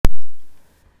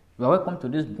You are welcome to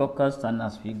this broadcast, and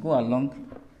as we go along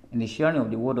in the sharing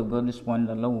of the word of God this morning,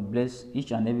 the Lord will bless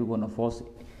each and every one of us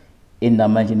in the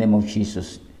mighty name of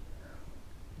Jesus.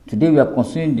 Today we are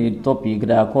considering the topic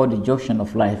that I call the junction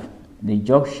of life. The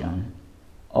junction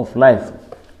of life.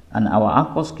 And our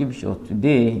anchor scripture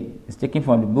today is taken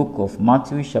from the book of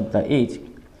Matthew chapter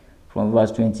 8 from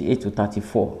verse 28 to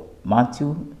 34.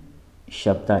 Matthew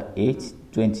chapter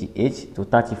 8, 28 to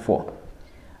 34.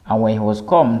 And when he was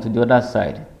come to the other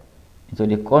side, into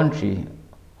the country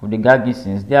of the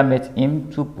Gergesenes, there met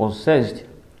him two possessed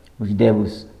with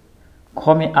devils,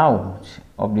 coming out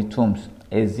of the tombs,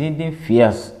 exceeding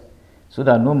fierce, so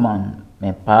that no man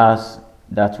may pass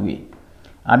that way.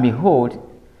 And behold,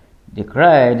 they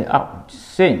cried out,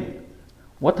 saying,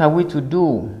 What are we to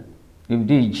do with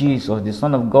thee, Jesus, the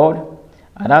Son of God?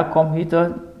 Art thou come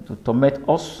hither to torment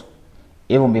us,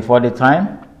 even before the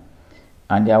time?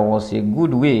 And there was a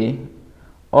good way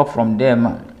off from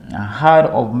them, a herd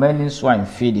of many swine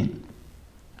feeding.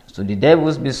 So the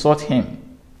devils besought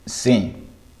him, saying,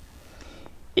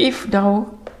 If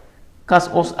thou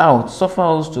cast us out, suffer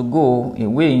us to go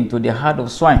away into the herd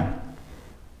of swine.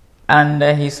 And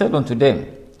he said unto them,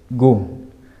 Go.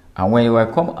 And when they were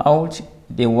come out,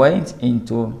 they went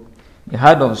into the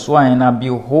herd of swine, and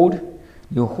behold,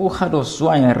 the whole herd of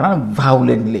swine ran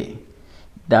violently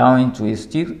down into a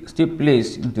steep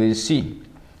place, into the sea,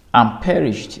 and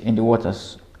perished in the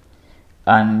waters.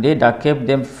 And they that kept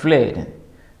them fled,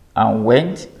 and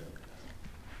went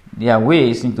their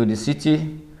ways into the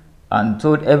city, and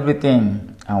told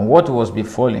everything and what was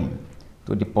befallen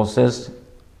to the possessed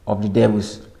of the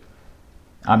devils.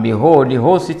 And behold, the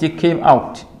whole city came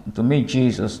out to meet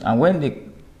Jesus, and when they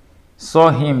saw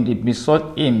him, they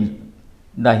besought him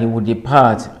that he would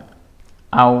depart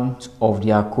out of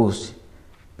their coast.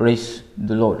 Praise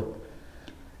the Lord.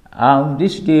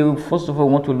 This day, first of all,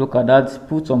 I want to look at that,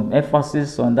 put some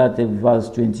emphasis on that verse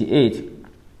 28.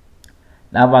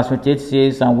 Now, verse 28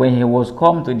 says, And when he was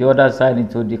come to the other side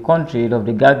into the country of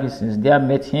the Gergesenes, there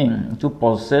met him two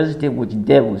possessed with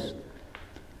devils,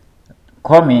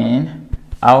 coming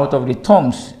out of the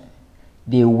tombs.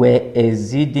 They were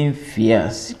exceeding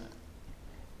fierce.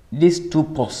 These two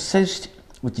possessed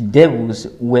with devils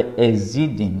were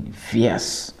exceeding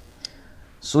fierce,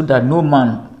 so that no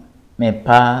man may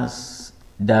pass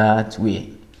that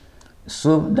way.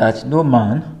 So that no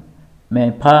man may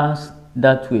pass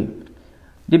that way.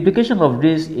 The implication of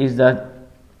this is that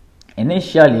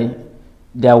initially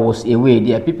there was a way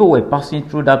there. People were passing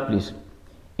through that place.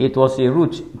 It was a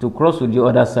route to cross to the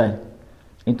other side.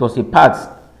 It was a path,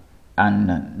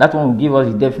 and that one will give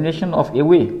us the definition of a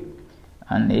way.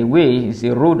 And a way is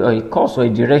a road or a course or a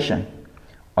direction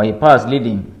or a path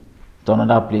leading to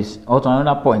another place or to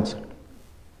another point.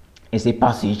 It's a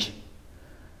passage.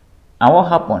 And what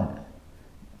happened?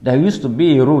 There used to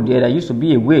be a road there, there used to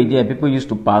be a way there, people used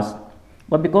to pass.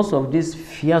 But because of these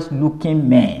fierce looking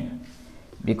men,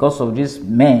 because of these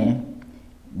men,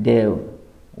 they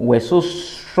were so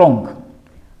strong,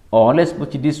 or let's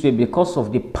put it this way, because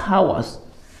of the powers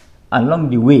along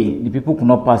the way, the people could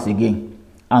not pass again.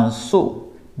 And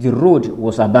so the road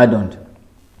was abandoned.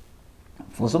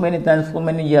 For so many times, for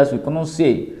many years, we cannot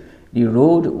say the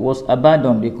road was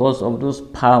abandoned because of those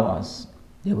powers.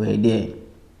 They were there.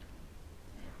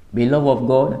 Beloved of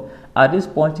God, at this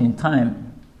point in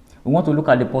time, we want to look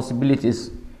at the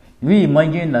possibilities. We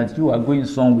imagine that you are going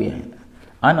somewhere,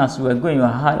 and as you are going, you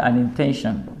had an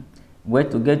intention where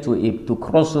to get to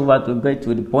cross over, to get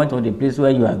to the point of the place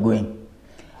where you are going.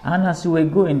 And as you were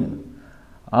going,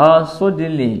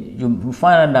 suddenly you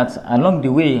find out that along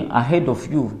the way ahead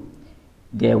of you,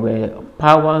 there were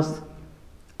powers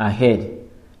ahead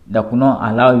that could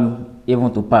not allow you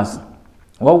even to pass.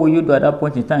 What will you do at that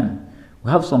point in time? We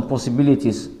have some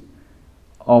possibilities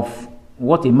of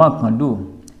what a man can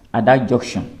do at that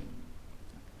junction.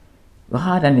 You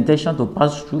had an intention to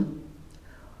pass through.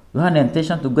 You had an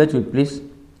intention to get to a place.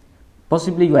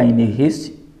 Possibly you are in a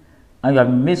haste and you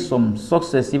have made some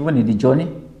success even in the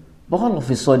journey. But all of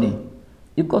a sudden,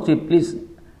 you got to a place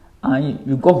and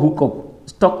you got hooked up,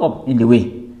 stuck up in the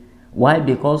way. Why?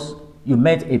 Because you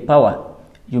met a power,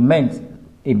 you met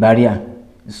a barrier,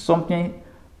 something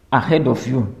ahead of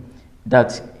you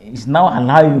that is now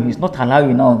allowing you, it's not allowing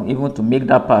you now even to make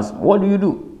that pass. What do you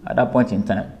do at that point in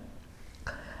time?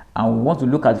 And we want to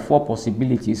look at 4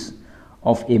 possibilities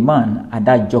of a man at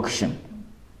that junction.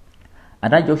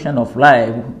 At that junction of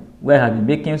life, where I have been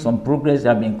making some progress, I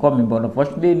have been coming, but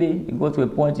unfortunately, you go to a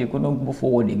point you couldn't move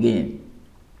forward again.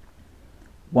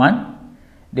 1,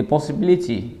 the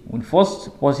possibility, the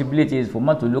first possibility is for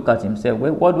man to look at himself.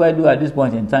 Well, what do I do at this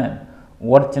point in time?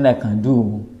 What thing I can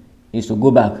do is to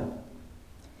go back.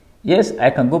 Yes, I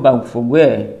can go back from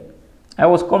where I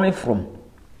was coming from.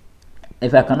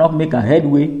 If I cannot make a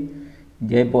headway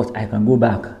there, but I can go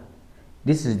back.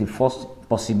 This is the first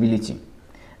possibility.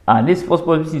 And this first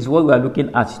possibility is what we are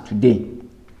looking at today.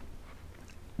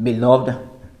 Beloved,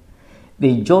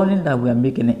 the journey that we are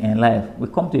making in life, we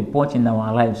come to a point in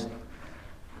our lives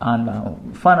and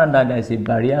we find out that there is a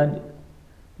barrier,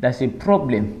 there's a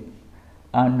problem.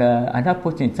 And at that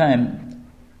point in time,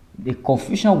 the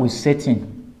confusion will set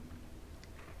in.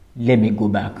 Let me go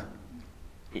back.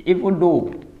 Even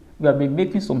though you have been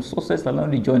making some success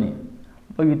along the journey,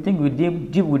 but you think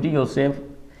deep within yourself,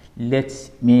 let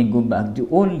me go back. The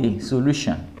only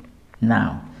solution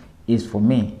now is for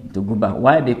me to go back.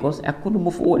 Why? Because I couldn't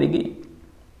move forward again.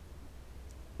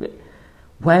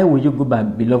 Why will you go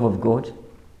back, beloved of God?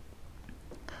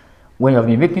 When you have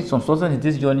been making some success in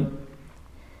this journey,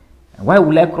 why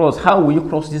will I cross? How will you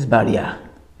cross this barrier?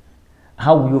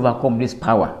 How will you overcome this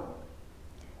power?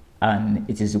 And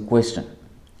it is a question.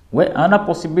 Well, another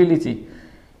possibility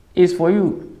is for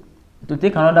you to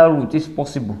take another route if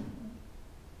possible.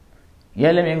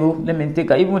 Yeah, let me go. Let me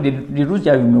take even the route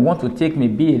that you may want to take may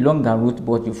be a longer route,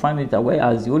 but you find it away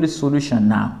as the only solution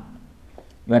now.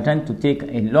 You are trying to take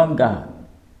a longer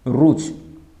route.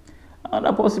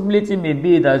 Another possibility may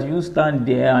be that you stand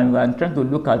there and you are trying to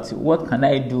look at what can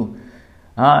I do?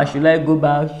 Should I go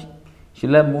back?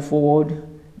 Should I move forward?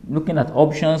 Looking at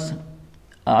options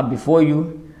before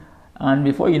you, and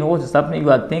before you know what is happening, you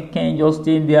are thinking, just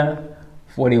staying there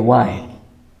for a while,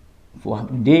 for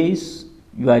days.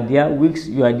 You are there, weeks.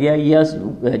 You are there, years.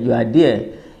 You are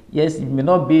there. Yes, it may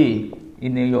not be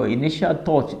in your initial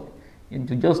thought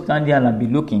to just stand there and be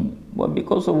looking, but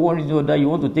because of one reason or that, you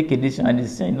want to take a decision, and the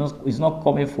decision is not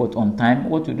coming forth on time.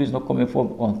 What you do is not coming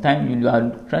forth on time. You are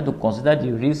trying to consider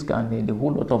the risk and the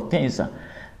whole lot of things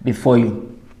before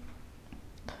you.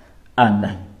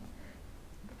 And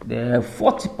the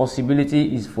fourth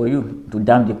possibility is for you to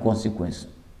damn the consequence.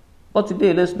 But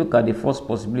today, let's look at the first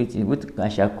possibility, which I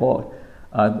shall call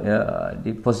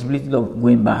the possibility of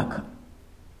going back.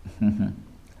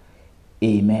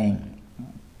 Amen.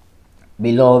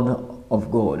 Beloved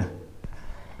of God,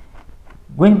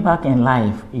 going back in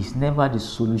life is never the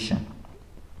solution.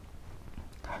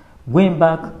 Going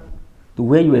back to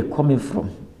where you were coming from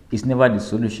is never the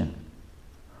solution.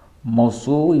 More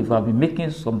so, if you have been making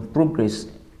some progress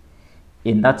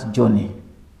in that journey,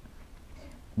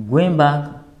 going back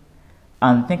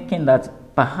and thinking that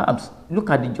perhaps, look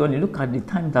at the journey, look at the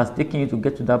time that's taking you to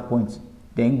get to that point,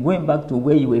 then going back to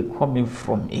where you were coming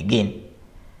from again.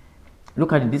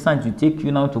 Look at the distance it take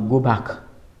you now to go back.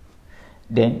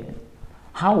 Then,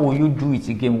 how will you do it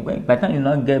again? By the time you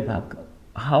now get back,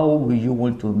 how will you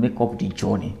want to make up the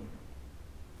journey?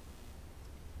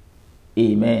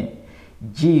 Amen.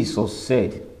 Jesus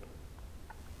said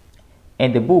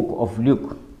in the book of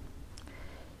Luke,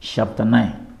 chapter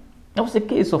 9, there was a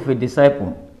case of a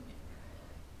disciple.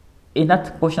 In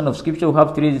that portion of scripture, we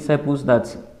have 3 disciples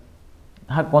that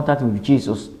had contact with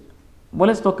Jesus. But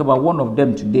let's talk about one of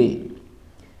them today,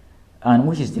 and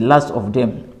which is the last of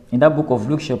them. In that book of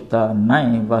Luke chapter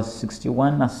 9, verse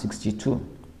 61 and 62.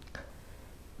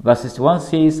 Verse 61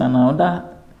 says, and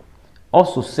another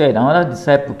also said, another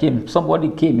disciple came, somebody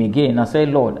came again and said,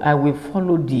 Lord, I will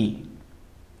follow thee,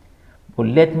 but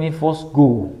let me first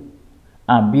go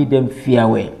and bid them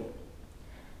farewell.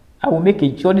 I will make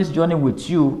this journey with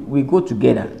you. We go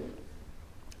together.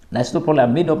 That's no problem.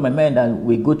 I made up my mind that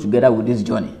we go together with this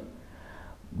journey.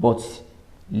 But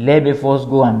let me first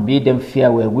go and bid them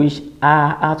farewell, which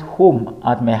are at home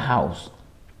at my house.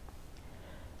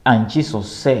 And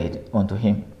Jesus said unto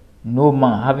him, no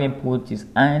man having put his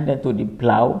hand into the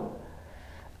plough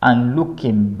and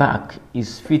looking back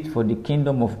is fit for the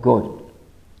kingdom of God.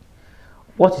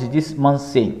 What is this man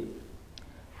saying?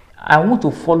 I want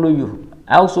to follow you.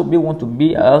 I also want to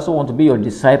be your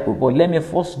disciple, but let me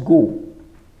first go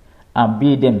and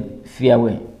bid them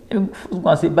farewell. Let me first go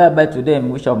and say bye-bye to them,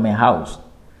 which are my house.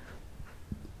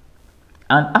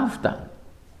 And after,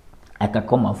 I can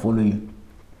come and follow you.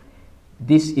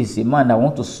 This is a man that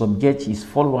wants to subject his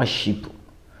followership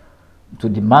to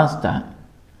the master,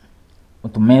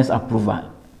 to men's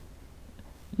approval.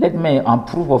 Let me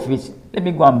approve of it. Let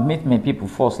me go and meet my people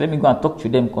first. Let me go and talk to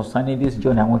them concerning this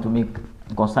journey I want to make,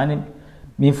 concerning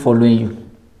me following you.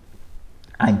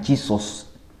 And Jesus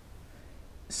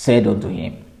said unto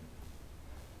him,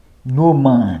 no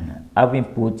man having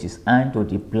put his hand to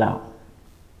the plough.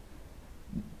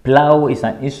 Plough is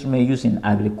an instrument used in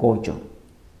agriculture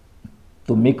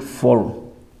to make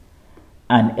furrow.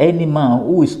 And any man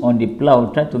who is on the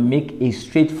plough trying to make a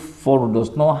straight furrow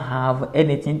does not have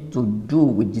anything to do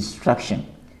with distraction.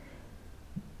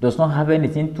 does not have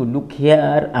anything to look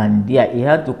here and there. He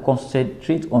had to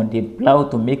concentrate on the plow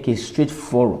to make a straight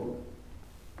furrow.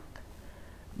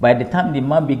 By the time the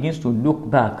man begins to look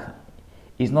back,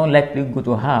 he's not likely going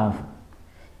to have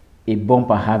a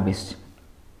bumper harvest.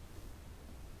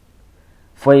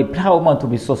 For a plowman to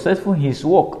be successful in his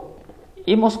work,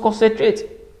 he must concentrate.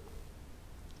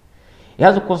 He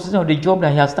has to concentrate on the job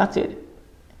that he has started.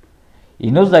 He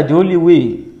knows that the only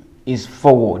way is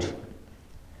forward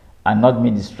and not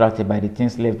being distracted by the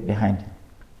things left behind.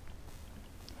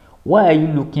 Why are you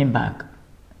looking back?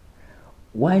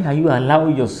 Why are you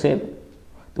allowing yourself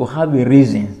to have a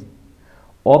reason,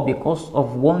 or because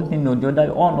of one thing or the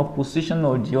other, one opposition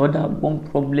or the other, one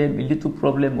problem, a little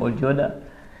problem or the other,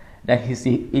 that is a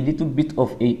little bit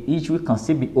of a issue can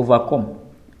still be overcome?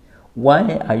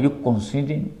 Why are you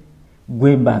considering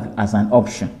going back as an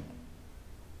option?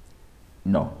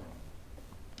 No.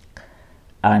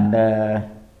 And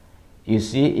you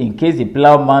see, in case the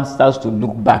plowman starts to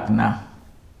look back now,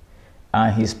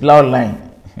 and his plow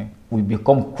line will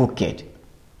become crooked,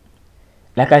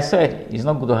 like I said, he's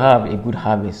not going to have a good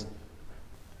harvest.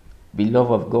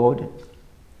 Beloved of God,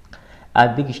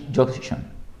 at this junction,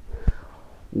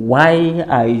 why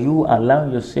are you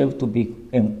allowing yourself to be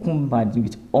encumbered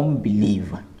with unbelief?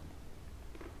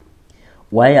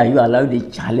 Why are you allowing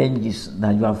the challenges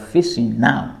that you are facing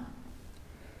now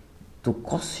to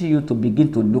cause you to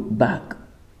begin to look back?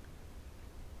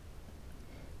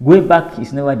 Going back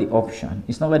is never the option.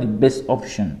 It's never the best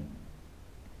option.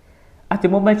 At a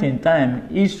moment in time,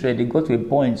 Israel, they got to a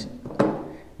point,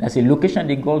 there's a location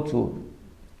they go to,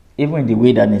 even in the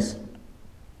wilderness.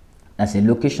 There's a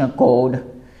location called,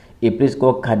 a place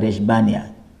called Kadesh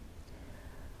Barnea.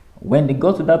 When they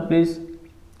got to that place,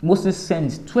 Moses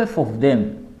sent 12 of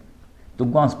them to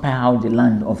go and spy out the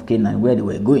land of Canaan where they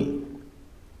were going.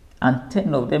 And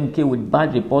 10 of them came with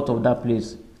bad report of that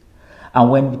place. And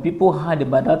when the people heard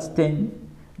about that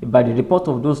 10, by the report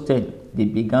of those 10, they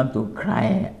began to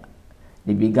cry.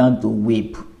 They began to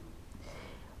weep.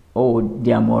 Oh,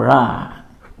 their morale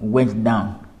went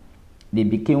down. They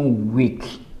became weak.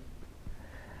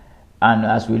 And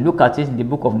as we look at it in the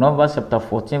book of Numbers chapter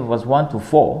 14, verse 1 to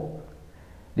 4,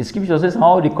 the scripture says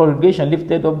how the congregation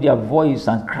lifted up their voice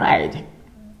and cried.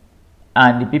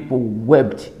 And the people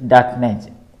wept that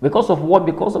night. Because of what?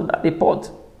 Because of that report.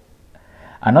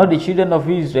 And all the children of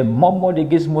Israel murmured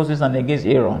against Moses and against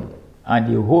Aaron.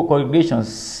 And the whole congregation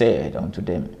said unto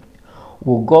them,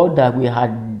 O God, that we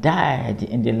had died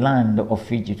in the land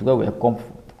of Egypt, where we are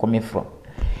coming from.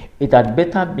 It had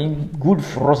better been good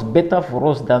for us, better for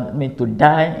us than to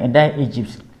die and die in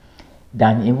Egypt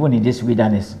than even in this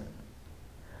wilderness.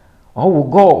 Oh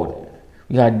God,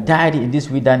 we had died in this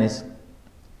wilderness.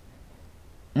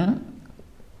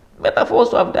 Better for us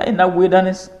to have died in that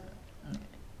wilderness,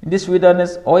 in this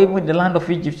wilderness, or even in the land of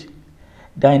Egypt,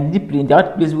 than deeply in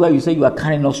that place where you say you are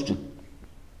carrying us to.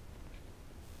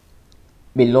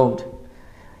 Beloved,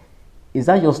 is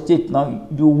that your state now?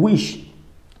 You wish,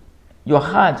 your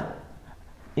heart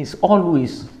is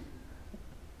always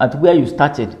at where you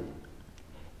started.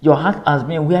 Your heart has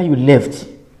been where you left.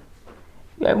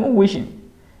 You are even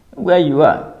wishing where you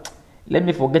are. Let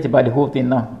me forget about the whole thing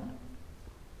now.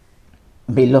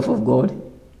 Beloved of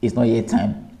God, it's not yet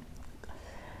time.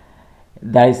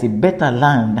 There is a better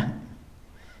land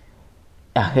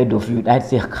ahead of you. There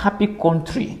is a happy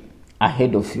country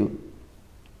ahead of you.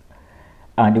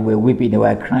 And they were weeping, they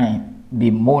were crying,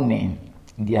 bemoaning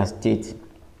their state.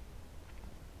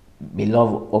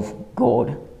 Beloved of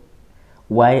God,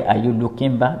 why are you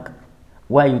looking back?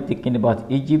 Why are you thinking about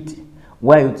Egypt?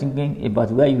 Why are you thinking about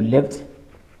where you left?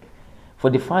 For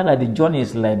the fact that the journey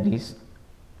is like this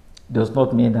does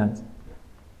not mean that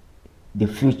the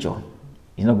future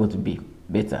is not going to be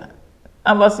better.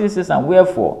 And verse 6 says, and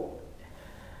wherefore,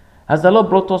 as the Lord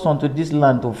brought us unto this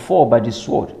land to fall by the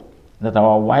sword, that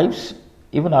our wives,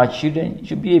 even our children,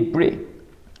 should be a prey.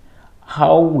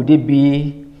 How would they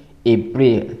be a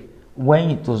prey when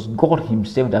it was God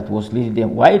himself that was leading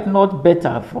them? Why it not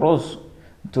better for us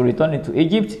to return into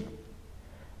Egypt?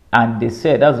 And they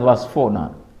said, that's verse 4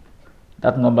 now,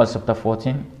 that Numbers chapter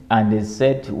 14, and they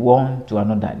said one to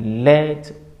another,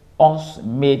 let us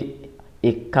make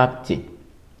a captive,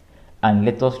 and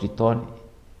let us return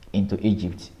into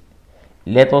Egypt.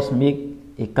 Let us make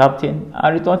a captain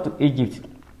and return to Egypt.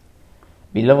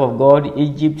 Beloved of God,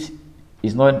 Egypt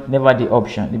is never the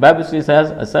option. The Bible says,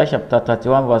 Isaiah chapter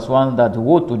 31 verse 1, that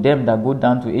woe to them that go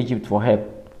down to Egypt for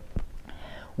help.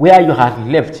 Where you have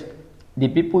left, the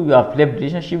people you have left, the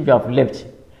relationship you have left,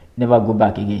 never go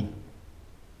back again.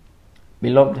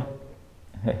 Beloved,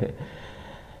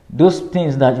 those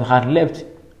things that you have left,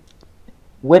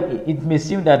 when it may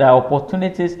seem that there are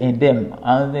opportunities in them,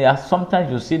 and there are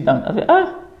sometimes you sit down and say,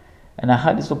 and I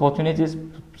had these opportunities.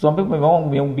 Some people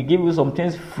will be giving you some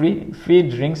things free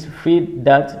drinks, free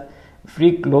that,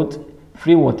 free clothes,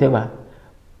 free whatever.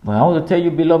 But I want to tell you,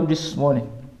 beloved, this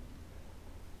morning,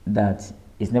 that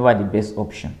it's never the best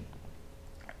option.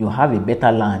 You have a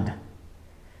better land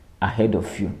ahead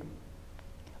of you.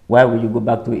 Why will you go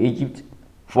back to Egypt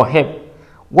for help?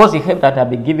 What's the help that have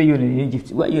been given you in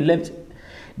Egypt? Where you left,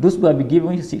 those people have been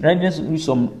giving you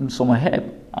some help,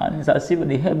 and it's as if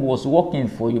the help was working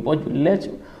for you, but you left.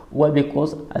 Why?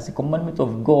 Because as a commandment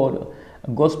of God,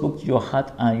 God spoke to your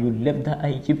heart and you left that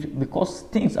Egypt. Because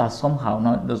things are somehow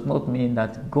now does not mean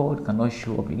that God cannot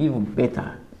show up even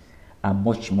better and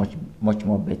much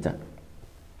more better.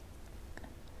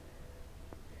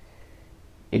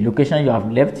 A location you have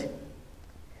left,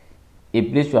 a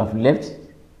place you have left,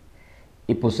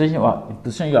 a position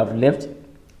you have left,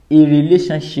 a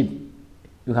relationship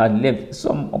you have left,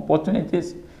 some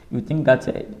opportunities you think that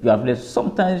you have left.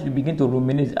 Sometimes you begin to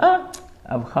ruminate.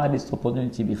 I've had this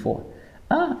opportunity before.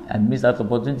 I missed that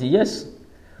opportunity. Yes,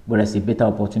 but there's a better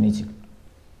opportunity.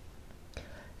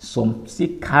 Some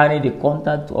still carry the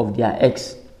contact of their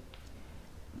ex.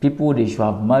 People they should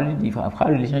have married, they have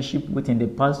had a relationship with in the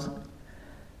past.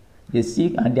 They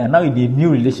see, and they are now in a new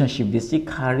relationship. They still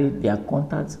carry their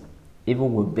contacts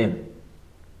even with them.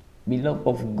 Beloved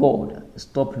of God,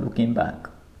 stop looking back.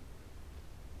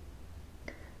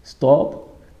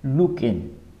 Stop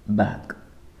looking back.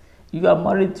 You are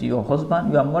married to your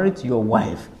husband, you are married to your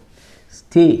wife.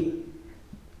 Stay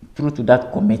true to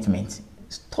that commitment.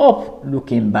 Stop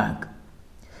looking back.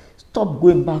 Stop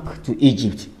going back to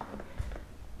Egypt.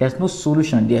 There's no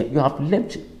solution there. You have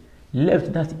left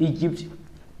that Egypt.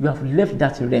 You have left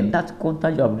that realm, that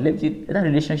contact, you have left it, that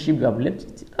relationship, you have left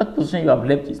it, that position, you have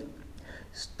left it.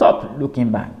 Stop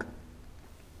looking back.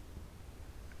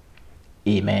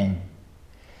 Amen.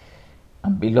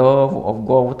 And beloved of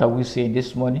God, what are we saying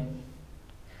this morning?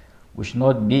 We should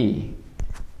not be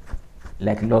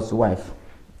like Lot's wife.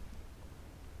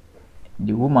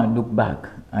 The woman looked back,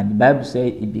 and the Bible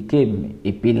says it became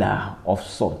a pillar of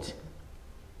salt.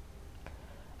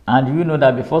 And you know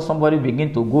that before somebody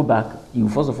begin to go back, you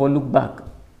first of all look back.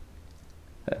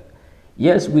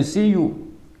 Yes, we see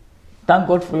you. Thank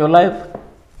God for your life.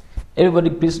 Everybody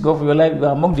praise God for your life. You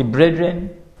are among the brethren.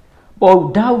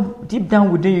 But deep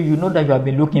down within you, you know that you have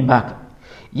been looking back.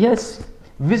 Yes,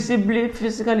 visibly,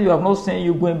 physically, you have not seen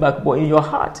you going back, but in your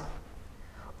heart,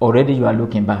 already you are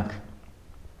looking back.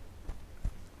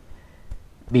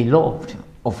 Beloved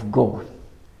of God,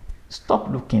 stop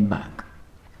looking back.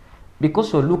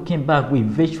 Because you're looking back will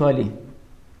eventually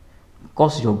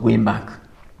cause you're going back.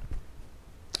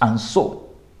 And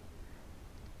so,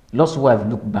 Lot's wife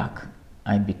looked back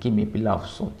and became a pillar of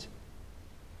salt.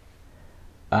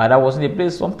 That was in a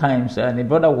place sometimes, and a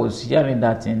brother was hearing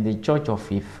that in the church of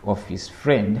his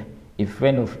friend, a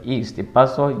friend of his, the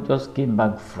pastor just came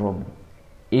back from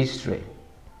Israel.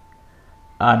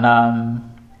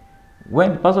 And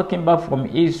when the pastor came back from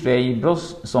Israel, he brought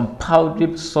some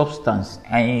powdery substance,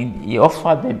 and he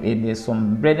offered them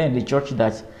some brethren in the church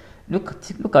that,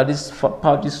 look at this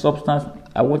powdery substance.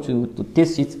 I want you to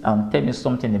taste it and tell me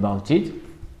something about it.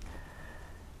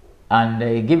 And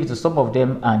he gave it to some of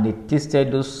them, and they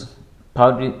tasted those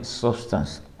powdery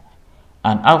substance.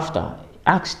 And after,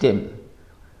 asked them,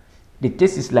 the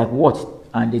taste is like what?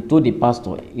 And they told the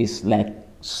pastor, it's like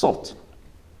salt.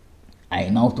 I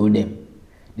now told them,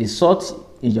 the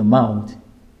salt in your mouth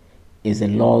is the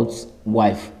Lord's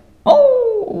wife.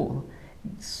 Oh!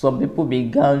 Some people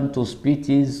began to spit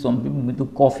it, some people began to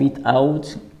cough it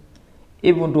out.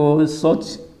 Even though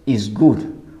salt is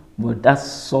good, but that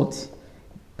salt,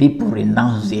 people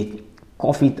renounce it,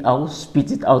 cough it out,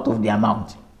 spit it out of their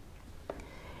mouth.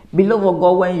 Beloved of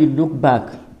God, when you look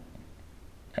back,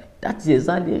 that's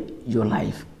exactly your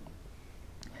life.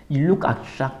 You look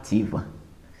attractive.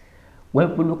 When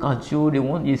people look at you,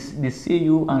 they see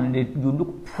you and you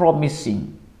look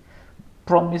promising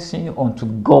unto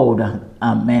God.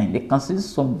 Amen. They can see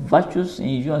some virtues in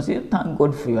you and say, thank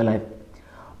God for your life.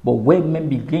 But when men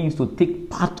begins to take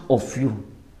part of you,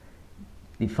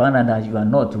 they find out that you are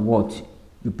not what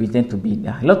you pretend to be.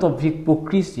 There are a lot of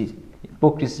hypocrisy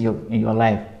in your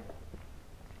life.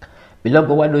 Beloved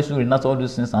God, why don't you renounce all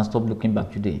those things and stop looking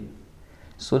back today?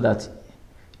 So that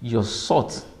your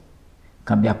salt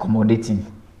can be accommodating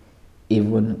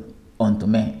even unto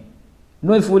men.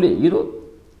 No, fully,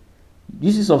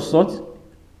 uses of salt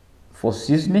for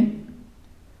seasoning.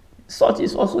 Salt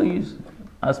is also used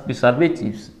as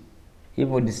preservatives,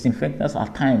 even disinfectants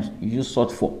at times you use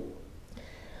salt for.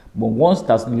 But once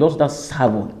that's lost that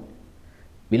savour,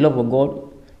 Beloved of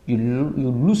God, you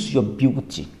lose your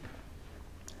beauty.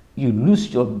 You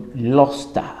lose your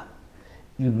luster.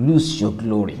 You lose your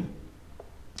glory.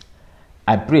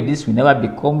 I pray this will never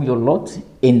become your lot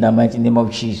in the mighty name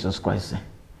of Jesus Christ.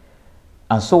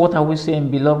 And so what are we saying,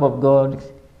 beloved of God,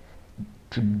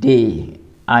 today?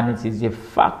 And it is a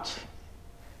fact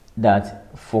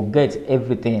that forget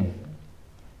everything.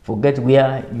 Forget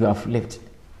where you have left.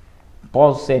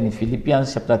 Paul said in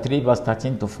Philippians chapter 3 verse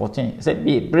 13 to 14, he said,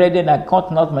 brethren, I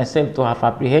count not myself to have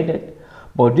apprehended,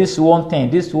 but this one thing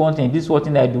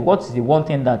I do. What is the one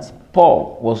thing that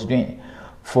Paul was doing?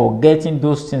 Forgetting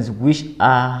those things which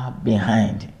are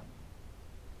behind.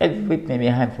 Everything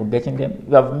behind, forgetting them.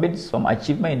 You have made some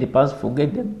achievement in the past,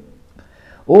 forget them.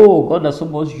 Oh, God has so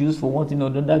much use for one thing or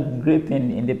another great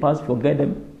thing in the past, forget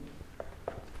them.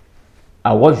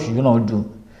 And what should you not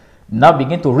do? Now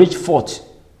begin to reach forth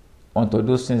unto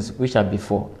those things which are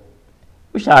before,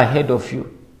 which are ahead of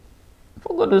you.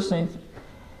 Forget those things.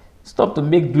 Stop to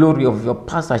make glory of your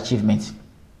past achievements.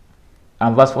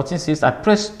 And verse 14 says, I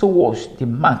press towards the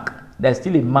mark. There's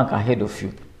still a mark ahead of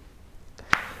you.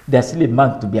 There's still a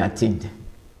mark to be attained.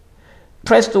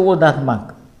 Press toward that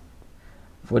mark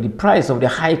for the prize of the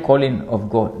high calling of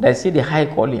God. There's still the high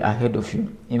calling ahead of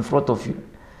you, in front of you.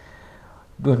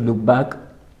 Don't look back.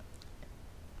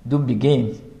 Don't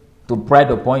begin to pride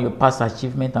upon your past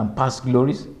achievement and past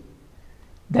glories.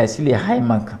 There's still a high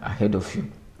mark ahead of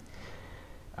you.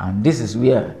 And this is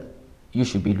where you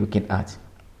should be looking at.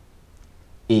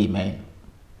 Amen.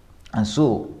 And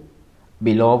so,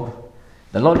 beloved,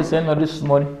 the Lord is saying this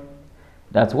morning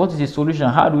that what is the solution?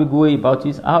 How do we go about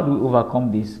it? How do we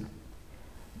overcome this?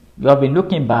 You have been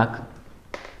looking back.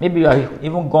 Maybe you have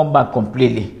even gone back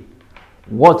completely.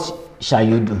 What shall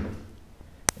you do?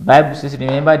 The Bible says,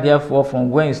 remember therefore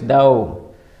from whence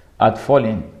thou art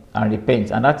fallen, and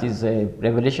repent. And that is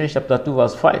Revelation chapter 2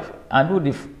 verse 5. And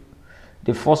do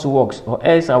the first works, or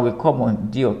else I will come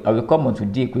unto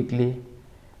thee quickly,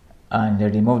 and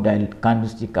remove thy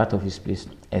candlestick out of his place,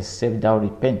 except thou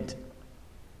repent.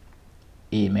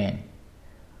 Amen.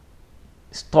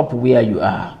 Stop where you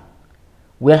are.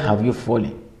 Where have you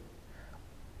fallen?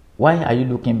 Why are you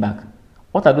looking back?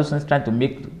 What are those things trying to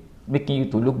making you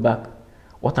to look back?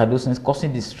 What are those things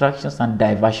causing distractions and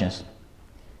diversions?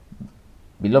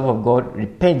 Beloved of God,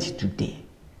 repent today.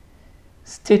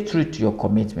 Stay true to your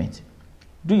commitment.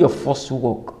 Do your first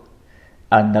work,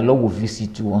 and the Lord will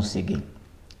visit you once again.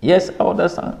 Yes, I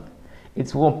understand.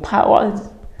 It's one power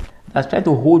that's trying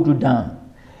to hold you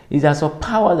down. It's also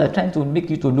power that's trying to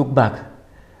make you to look back.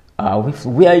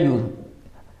 Where you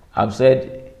have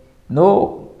said,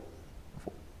 no,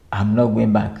 I'm not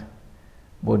going back.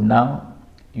 But now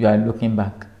you are looking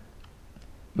back.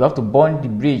 You have to burn the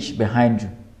bridge behind you.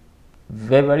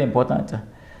 Very, very important.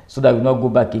 So that you will not go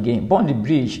back again. Burn the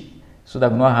bridge so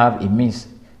that you will not have a means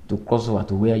to cross over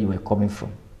to where you were coming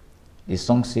from. The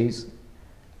song says,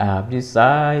 I have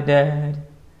decided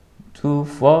to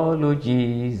follow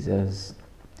Jesus.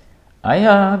 I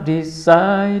have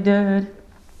decided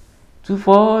to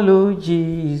follow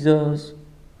Jesus.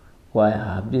 I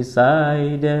have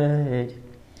decided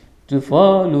to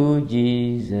follow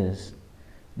Jesus.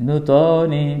 No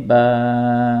turning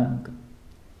back.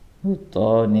 No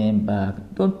turning back.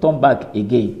 Don't turn back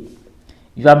again.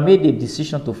 You have made a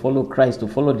decision to follow Christ, to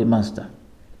follow the Master.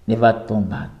 Never turn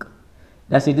back.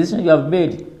 That's a decision you have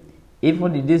made,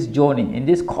 even in this journey, in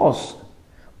this course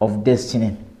of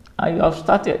destiny. And you have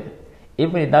started,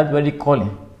 even in that very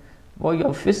calling. But you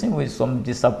are facing with some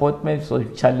disappointments,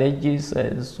 some challenges,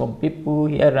 some people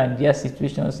here and there,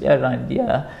 situations here and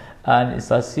there, and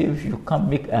it's as if you can't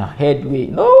make a headway.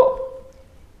 No,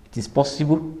 it is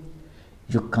possible.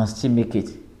 You can still make it.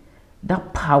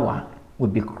 That power will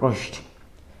be crushed.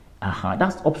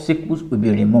 That obstacles will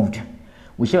be removed.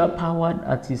 Whichever power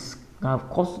that is have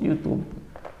caused you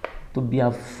to be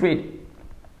afraid,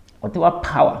 whatever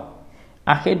power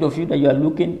ahead of you that you are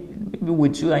looking, maybe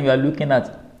with you and you are looking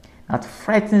at, that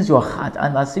frightens your heart,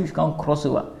 and as if you can't cross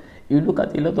over. You look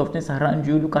at a lot of things around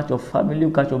you, look at your family,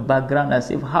 look at your background, and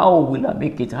say, how will I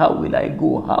make it? How will I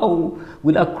go? How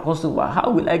will I cross over? How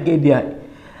will I get there?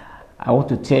 I want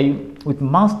to tell you, with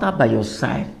Master by your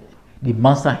side, the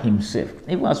Master himself,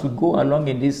 even as we go along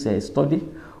in this study,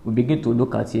 we begin to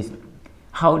look at it,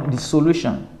 how the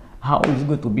solution, how it's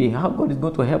going to be, how God is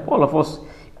going to help all of us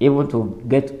able to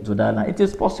get to that line. It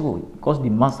is possible because the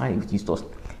Master is Jesus,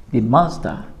 the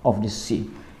Master of the sea,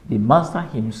 the Master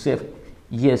himself,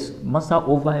 yes, Master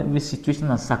over every situation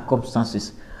and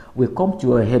circumstances, will come to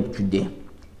your help today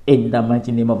in the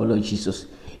mighty name of our Lord Jesus.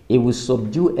 It will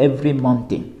subdue every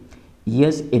mountain.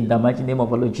 Yes, in the mighty name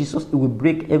of our Lord Jesus, it will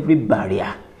break every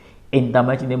barrier in the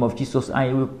mighty name of Jesus. And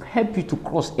He will help you to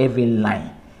cross every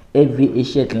line, every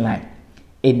ancient line,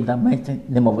 in the mighty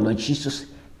name of the Lord Jesus.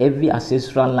 Every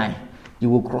ancestral line, you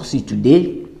will cross it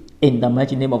today, in the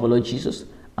mighty name of the Lord Jesus,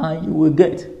 and you will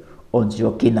get unto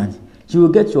your Canaan. You will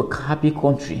get your happy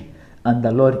country, and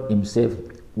the Lord Himself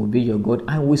will be your God,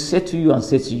 and will say to you and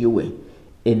say to you, well,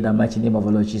 in the mighty name of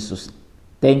the Lord Jesus.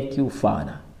 Thank you,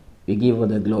 Father. We give you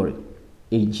the glory.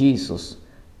 In Jesus'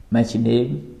 mighty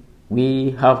name,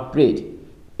 we have prayed.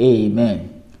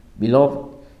 Amen.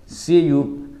 Beloved, see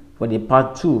you for the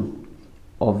part 2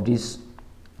 of this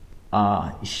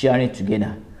sharing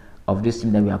together of this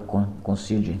thing that we are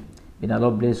considering. May the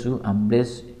Lord bless you and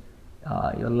bless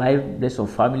your life, bless your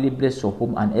family, bless your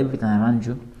home and everything around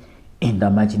you, in the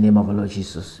mighty name of the Lord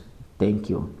Jesus. Thank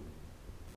you.